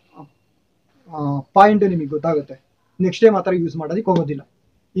ಪಾಯಿಂಟ್ ನಿಮಗೆ ಗೊತ್ತಾಗುತ್ತೆ. ನೆಕ್ಸ್ಟ್ ಟೈಮ್ ಆ ಥರ ಯೂಸ್ ಮಾಡೋದಕ್ಕೆ ಹೋಗೋದಿಲ್ಲ.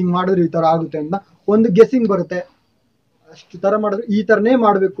 ಹಿಂಗೆ ಮಾಡಿದ್ರೆ ಈ ಥರ ಆಗುತ್ತೆ ಅಂತ ಒಂದು ಗೆಸ್ಸಿಂಗ್ ಬರುತ್ತೆ. ಅಷ್ಟು ಥರ ಮಾಡಿದ್ರೆ ಈ ಥರನೇ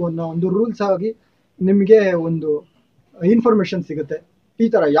ಮಾಡಬೇಕು ಅನ್ನೋ ಒಂದು ರೂಲ್ಸ್ ಆಗಿ ನಿಮಗೆ ಒಂದು ಇನ್ಫಾರ್ಮೇಶನ್ ಸಿಗುತ್ತೆ. ಈ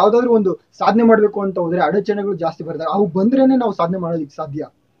ಥರ ಯಾವುದಾದ್ರೂ ಒಂದು ಸಾಧನೆ ಮಾಡಬೇಕು ಅಂತ ಹೋದರೆ ಅಡಚಣೆಗಳು ಜಾಸ್ತಿ ಬರ್ತಾರೆ. ಅವು ಬಂದ್ರೇ ನಾವು ಸಾಧನೆ ಮಾಡೋದಕ್ಕೆ ಸಾಧ್ಯ.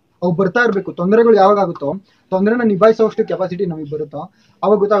 ಅವು ಬರ್ತಾ ಇರಬೇಕು. ತೊಂದರೆಗಳು ಯಾವಾಗ ಆಗುತ್ತೋ, ತೊಂದರೆನ ನಿಭಾಯಿಸೋಷ್ಟು ಕೆಪಾಸಿಟಿ ನಮಗೆ ಬರುತ್ತೋ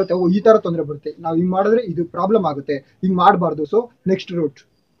ಅವಾಗ ಗೊತ್ತಾಗುತ್ತೆ, ಓ ಈ ಥರ ತೊಂದರೆ ಬರುತ್ತೆ, ನಾವು ಹಿಂಗೆ ಮಾಡಿದ್ರೆ ಇದು ಪ್ರಾಬ್ಲಮ್ ಆಗುತ್ತೆ, ಹಿಂಗೆ ಮಾಡಬಾರ್ದು, ಸೊ ನೆಕ್ಸ್ಟ್ ರೂಟ್,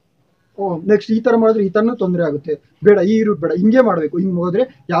 ನೆಕ್ಸ್ಟ್ ಈ ಥರ ಮಾಡಿದ್ರೆ ಈ ಥರನೂ ತೊಂದರೆ ಆಗುತ್ತೆ, ಬೇಡ ಈ ರೂಟ್ ಬೇಡ, ಹಿಂಗೆ ಮಾಡಬೇಕು, ಹಿಂಗೆ ಹೋದ್ರೆ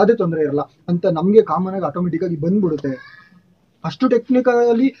ಯಾವುದೇ ತೊಂದರೆ ಇರಲ್ಲ ಅಂತ ನಮಗೆ ಕಾಮನ್ ಆಗಿ ಆಟೋಮೆಟಿಕ್ ಆಗಿ ಬಂದ್ಬಿಡುತ್ತೆ. ಅಷ್ಟು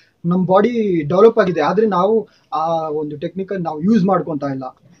ಟೆಕ್ನಿಕಲಿ ನಮ್ಮ ಬಾಡಿ ಡೆವಲಪ್ ಆಗಿದೆ, ಆದರೆ ನಾವು ಆ ಒಂದು ಟೆಕ್ನಿಕಲ್ ನಾವು ಯೂಸ್ ಮಾಡ್ಕೊತಾ ಇಲ್ಲ.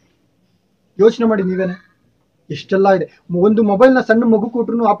 ಯೋಚನೆ ಮಾಡಿ ನೀವೇನೆ, ಎಷ್ಟೆಲ್ಲ ಇದೆ. ಒಂದು ಮೊಬೈಲ್ನ ಸಣ್ಣ ಮಗು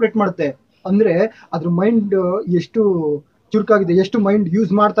ಕೊಟ್ರು ಆಪ್ರೇಟ್ ಮಾಡುತ್ತೆ ಅಂದರೆ ಅದ್ರ ಮೈಂಡ್ ಎಷ್ಟು ಚುರುಕಾಗಿದೆ, ಎಷ್ಟು ಮೈಂಡ್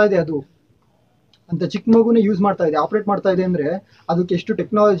ಯೂಸ್ ಮಾಡ್ತಾ ಇದೆ ಅದು ಅಂತ. ಚಿಕ್ಕ ಮಗುನೇ ಯೂಸ್ ಮಾಡ್ತಾ ಇದೆ, ಆಪ್ರೇಟ್ ಮಾಡ್ತಾ ಇದೆ ಅಂದರೆ ಅದಕ್ಕೆ ಎಷ್ಟು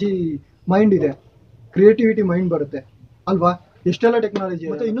ಟೆಕ್ನಾಲಜಿ ಮೈಂಡ್ ಇದೆ, ಕ್ರಿಯೇಟಿವಿಟಿ ಮೈಂಡ್ ಬರುತ್ತೆ ಅಲ್ವಾ, ಎಷ್ಟೆಲ್ಲ ಟೆಕ್ನಾಲಜಿ.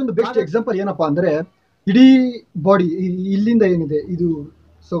 ಮತ್ತು ಇನ್ನೊಂದು ಬೆಸ್ಟ್ ಎಕ್ಸಾಂಪಲ್ ಏನಪ್ಪಾ ಅಂದರೆ, ಇಡೀ ಬಾಡಿ ಇಲ್ಲಿಂದ ಏನಿದೆ ಇದು,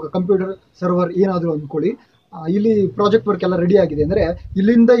 ಸೊ ಕಂಪ್ಯೂಟರ್ ಸರ್ವರ್ ಏನಾದರೂ ಅಂದ್ಕೊಳ್ಳಿ, ಇಲ್ಲಿ ಪ್ರಾಜೆಕ್ಟ್ ವರ್ಕ್ ಎಲ್ಲ ರೆಡಿ ಆಗಿದೆ ಅಂದರೆ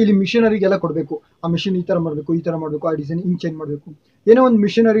ಇಲ್ಲಿಂದ ಇಲ್ಲಿ ಮಿಷನರಿಗೆಲ್ಲ ಕೊಡಬೇಕು, ಆ ಮಿಷಿನ್ ಈ ಥರ ಮಾಡಬೇಕು, ಈ ಥರ ಮಾಡಬೇಕು, ಆ ಡಿಸೈನ್ ಹಿಂಗೆ ಚೇಂಜ್ ಮಾಡಬೇಕು. ಏನೋ ಒಂದು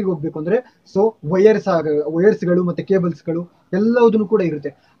ಮಿಷನರಿಗೆ ಹೋಗ್ಬೇಕು ಅಂದರೆ ಸೊ ವಯರ್ಸ್ಗಳು ಮತ್ತು ಕೇಬಲ್ಸ್ಗಳು ಎಲ್ಲದನ್ನು ಕೂಡ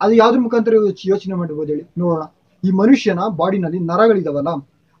ಇರುತ್ತೆ. ಅದು ಯಾವ್ದ್ರ ಮುಖಾಂತರ ಯೋಚನೆ ಮಾಡ್ಬೋದು ಹೇಳಿ ನೋಡೋಣ. ಈ ಮನುಷ್ಯನ ಬಾಡಿನಲ್ಲಿ ನರಗಳಿದಾವಲ್ಲ,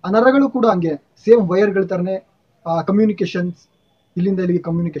 ಆ ನರಗಳು ಕೂಡ ಹಂಗೆ ಸೇಮ್ ವೈರ್ಗಳ ಥರನೇ ಕಮ್ಯುನಿಕೇಶನ್ಸ್, ಇಲ್ಲಿಂದ ಇಲ್ಲಿಗೆ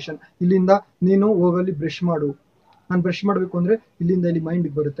ಕಮ್ಯುನಿಕೇಶನ್, ಇಲ್ಲಿಂದ ನೀನು ಹೋಗಲ್ಲಿ ಬ್ರಷ್ ಮಾಡು, ನಾನು ಬ್ರಷ್ ಮಾಡಬೇಕು ಅಂದರೆ ಇಲ್ಲಿಂದ ಇಲ್ಲಿ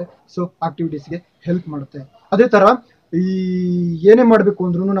ಮೈಂಡಿಗೆ ಬರುತ್ತೆ, ಸೊ ಆಕ್ಟಿವಿಟೀಸ್ಗೆ ಹೆಲ್ಪ್ ಮಾಡುತ್ತೆ. ಅದೇ ಥರ ಈ ಏನೇ ಮಾಡಬೇಕು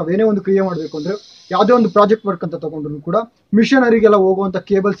ಅಂದ್ರೂ, ನಾವೇನೇ ಒಂದು ಕ್ರಿಯೆ ಮಾಡಬೇಕು ಅಂದರೆ, ಯಾವುದೇ ಒಂದು ಪ್ರಾಜೆಕ್ಟ್ ವರ್ಕ್ ಅಂತ ತೊಗೊಂಡ್ರು ಕೂಡ ಮಿಷನರಿಗೆಲ್ಲ ಹೋಗುವಂಥ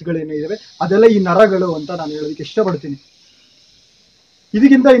ಕೇಬಲ್ಸ್ಗಳೇನಿದ್ದಾವೆ ಅದೆಲ್ಲ ಈ ನರಗಳು ಅಂತ ನಾನು ಹೇಳೋದಕ್ಕೆ ಇಷ್ಟಪಡ್ತೀನಿ.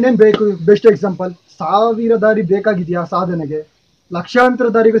 ಇದಕ್ಕಿಂತ ಇನ್ನೇನು ಬೇಕು? ಬೆಸ್ಟ್ ಎಕ್ಸಾಂಪಲ್, 1000 ದಾರಿ ಬೇಕಾಗಿದೆಯಾ ಸಾಧನೆಗೆ? ಲಕ್ಷಾಂತರ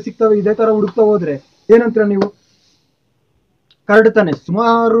ದಾರಿಗಳು ಸಿಗ್ತವೆ. ಇದೇ ಥರ ಹುಡುಕ್ತಾ ಹೋದರೆ ಏನಂತೀರ ನೀವು? ಕರೆಕ್ಟ್ ತಾನೆ?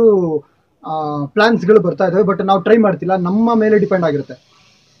 ಸುಮಾರು ಪ್ಲಾನ್ಸ್ಗಳು ಬರ್ತಾ ಇದ್ದಾವೆ, ಬಟ್ ನಾವು ಟ್ರೈ ಮಾಡ್ತಿಲ್ಲ, ನಮ್ಮ ಮೇಲೆ ಡಿಪೆಂಡ್ ಆಗಿರುತ್ತೆ.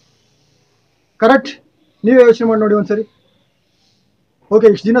 ಕರೆಕ್ಟ್? ನೀವೇ ಯೋಚನೆ ಮಾಡಿ ನೋಡಿ ಒಂದ್ಸರಿ. ಓಕೆ,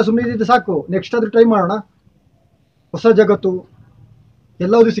 ಇಷ್ಟು ದಿನ ಸುಮ್ಮನೆ ಇದ್ದಿದ್ದು ಸಾಕು, ನೆಕ್ಸ್ಟ್ ಆದ್ರೂ ಟ್ರೈ ಮಾಡೋಣ. ಹೊಸ ಜಗತ್ತು,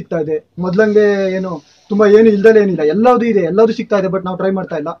 ಎಲ್ಲದೂ ಸಿಗ್ತಾ ಇದೆ. ಮೊದಲಂಗೆ ಏನು ತುಂಬ ಏನು ಇಲ್ದಲೇ ಏನಿಲ್ಲ, ಎಲ್ಲದೂ ಇದೆ, ಎಲ್ಲದೂ ಸಿಗ್ತಾ ಇದೆ, ಬಟ್ ನಾವು ಟ್ರೈ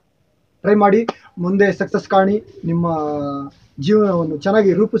ಮಾಡ್ತಾ ಇಲ್ಲ. ಟ್ರೈ ಮಾಡಿ, ಮುಂದೆ ಸಕ್ಸಸ್ ಕಾಣಿ, ನಿಮ್ಮ ಜೀವನವನ್ನು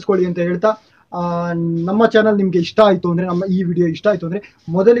ಚೆನ್ನಾಗಿ ರೂಪಿಸ್ಕೊಳ್ಳಿ ಅಂತ ಹೇಳ್ತಾ, ನಮ್ಮ ಚಾನಲ್ ನಿಮಗೆ ಇಷ್ಟ ಆಯಿತು ಅಂದರೆ, ನಮ್ಮ ಈ ವಿಡಿಯೋ ಇಷ್ಟ ಆಯಿತು ಅಂದರೆ,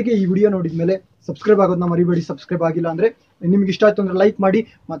 ಮೊದಲಿಗೆ ಈ ವಿಡಿಯೋ ನೋಡಿದ ಮೇಲೆ ಸಬ್ಸ್ಕ್ರೈಬ್ ಆಗೋದನ್ನ ಮರಿಬೇಡಿ. ಸಬ್ಸ್ಕ್ರೈಬ್ ಆಗಿಲ್ಲ ಅಂದರೆ ನಿಮ್ಗೆ ಇಷ್ಟ ಆಯಿತು ಅಂದರೆ ಲೈಕ್ ಮಾಡಿ,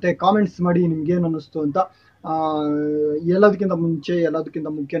 ಮತ್ತು ಕಾಮೆಂಟ್ಸ್ ಮಾಡಿ ನಿಮ್ಗೇನು ಅನ್ನಿಸ್ತು ಅಂತ. ಎಲ್ಲದಕ್ಕಿಂತ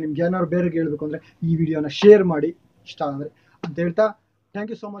ಮುಖ್ಯ ನಿಮ್ಗೆ ಏನಾದ್ರು ಬೇರೆಗೆ ಹೇಳಬೇಕು ಅಂದರೆ ಈ ವಿಡಿಯೋನ ಶೇರ್ ಮಾಡಿ ಇಷ್ಟ ಅಂದರೆ ಅಂತ ಹೇಳ್ತಾ,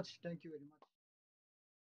 thank you so much. Thank you very much.